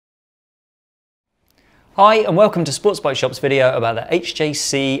Hi and welcome to Sports Bike Shop's video about the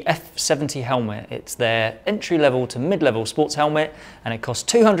HJC F70 helmet. It's their entry-level to mid-level sports helmet and it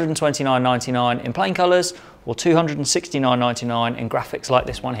costs $229.99 in plain colours or $269.99 in graphics like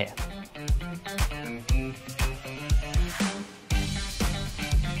this one here.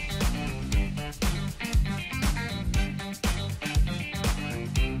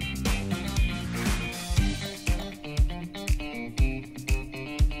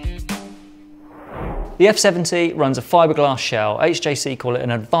 The F70 runs a fiberglass shell. HJC call it an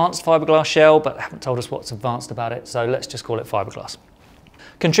advanced fiberglass shell, but they haven't told us what's advanced about it, so let's just call it fiberglass.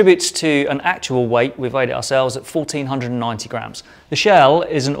 Contributes to an actual weight, we've weighed it ourselves, at 1,490 grams. The shell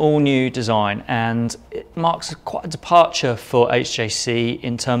is an all-new design and it marks quite a departure for HJC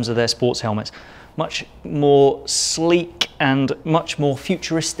in terms of their sports helmets. Much more sleek and much more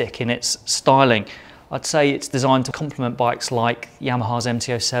futuristic in its styling. I'd say it's designed to complement bikes like Yamaha's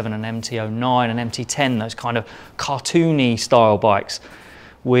MT-07 and MT-09 and MT-10, those kind of cartoony style bikes,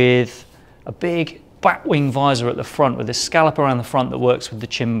 with a big batwing visor at the front with this scallop around the front that works with the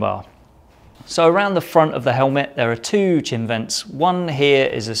chin bar. So around the front of the helmet there are two chin vents. One here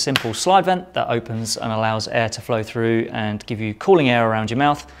is a simple slide vent that opens and allows air to flow through and give you cooling air around your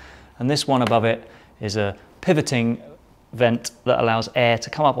mouth, and this one above it is a pivoting vent that allows air to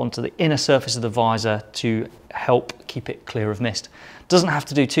come up onto the inner surface of the visor to help keep it clear of mist. Doesn't have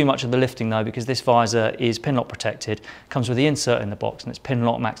to do too much of the lifting though, because this visor is pinlock protected, comes with the insert in the box, and it's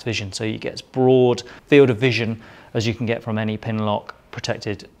pinlock max vision, so you get as broad field of vision as you can get from any pinlock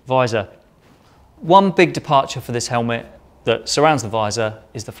protected visor. One big departure for this helmet that surrounds the visor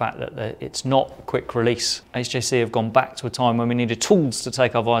is the fact that it's not quick release. HJC have gone back to a time when we needed tools to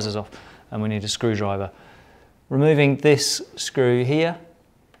take our visors off and we need a screwdriver. Removing this screw here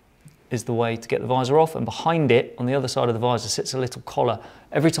is the way to get the visor off, and behind it, on the other side of the visor, sits a little collar.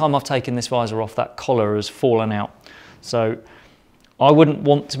 Every time I've taken this visor off, that collar has fallen out. So I wouldn't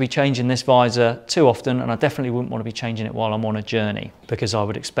want to be changing this visor too often, and I definitely wouldn't want to be changing it while I'm on a journey, because I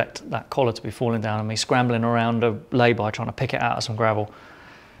would expect that collar to be falling down and me scrambling around a lay-by trying to pick it out of some gravel.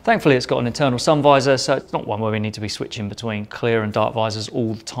 Thankfully it's got an internal sun visor, so it's not one where we need to be switching between clear and dark visors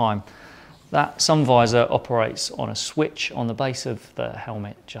all the time. That sun visor operates on a switch on the base of the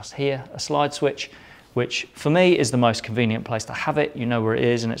helmet just here, a slide switch, which for me is the most convenient place to have it. You know where it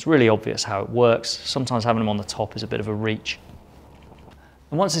is and it's really obvious how it works. Sometimes having them on the top is a bit of a reach.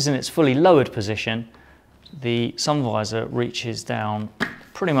 And once it's in its fully lowered position, the sun visor reaches down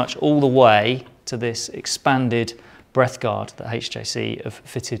pretty much all the way to this expanded breath guard that HJC have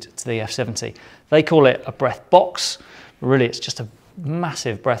fitted to the F70. They call it a breath box, but really it's just a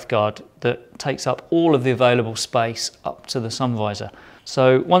massive breath guard that takes up all of the available space up to the sun visor.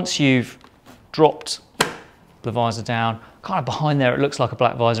 So once you've dropped the visor down, kind of behind there it looks like a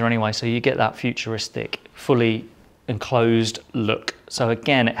black visor anyway, so you get that futuristic, fully enclosed look. So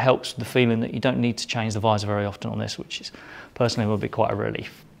again, it helps with the feeling that you don't need to change the visor very often on this, which is personally would be quite a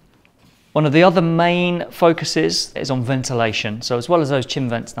relief. One of the other main focuses is on ventilation. So as well as those chin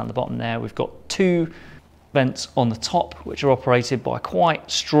vents down the bottom there, we've got two vents on the top which are operated by quite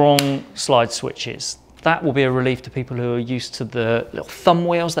strong slide switches. That will be a relief to people who are used to the little thumb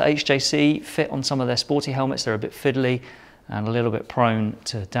wheels that HJC fit on some of their sporty helmets. They're a bit fiddly and a little bit prone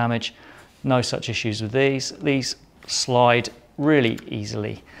to damage. No such issues with these. These slide really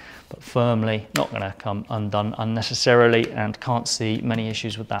easily but firmly, not going to come undone unnecessarily, and can't see many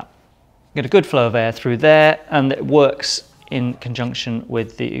issues with that. Get a good flow of air through there, and it works in conjunction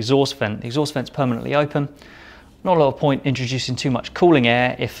with the exhaust vent. The exhaust vent's permanently open. Not a lot of point introducing too much cooling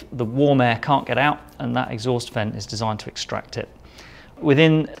air if the warm air can't get out, and that exhaust vent is designed to extract it.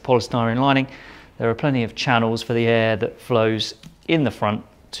 Within the polystyrene lining, there are plenty of channels for the air that flows in the front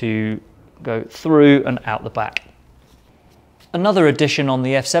to go through and out the back. Another addition on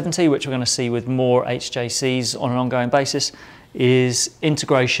the F70, which we're going to see with more HJCs on an ongoing basis, is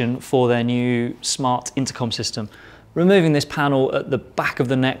integration for their new Smart Intercom system. Removing this panel at the back of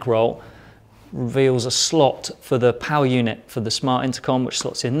the neck roll reveals a slot for the power unit for the Smart Intercom, which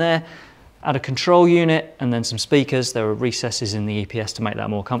slots in there. Add a control unit and then some speakers. There are recesses in the EPS to make that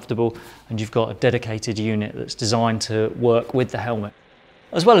more comfortable, and you've got a dedicated unit that's designed to work with the helmet.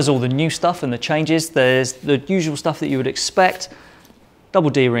 As well as all the new stuff and the changes, there's the usual stuff that you would expect. Double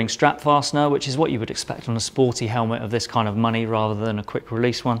D-ring strap fastener, which is what you would expect on a sporty helmet of this kind of money rather than a quick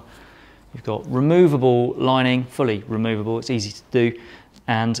release one. You've got removable lining, fully removable, it's easy to do,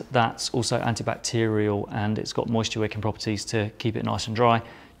 and that's also antibacterial and it's got moisture wicking properties to keep it nice and dry.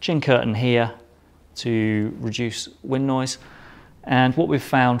 Chin curtain here to reduce wind noise, and what we've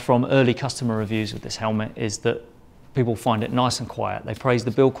found from early customer reviews of this helmet is that people find it nice and quiet. They praise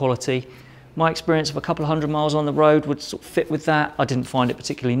the build quality, My experience of a couple of 100 miles on the road would sort of fit with that. I didn't find it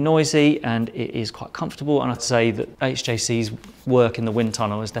particularly noisy, and it is quite comfortable, and I'd say that HJC's work in the wind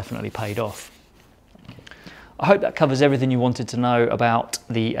tunnel has definitely paid off. I hope that covers everything you wanted to know about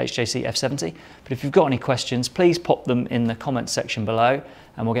the HJC F70, but if you've got any questions, please pop them in the comments section below,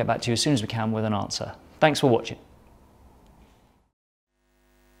 and we'll get back to you as soon as we can with an answer. Thanks for watching.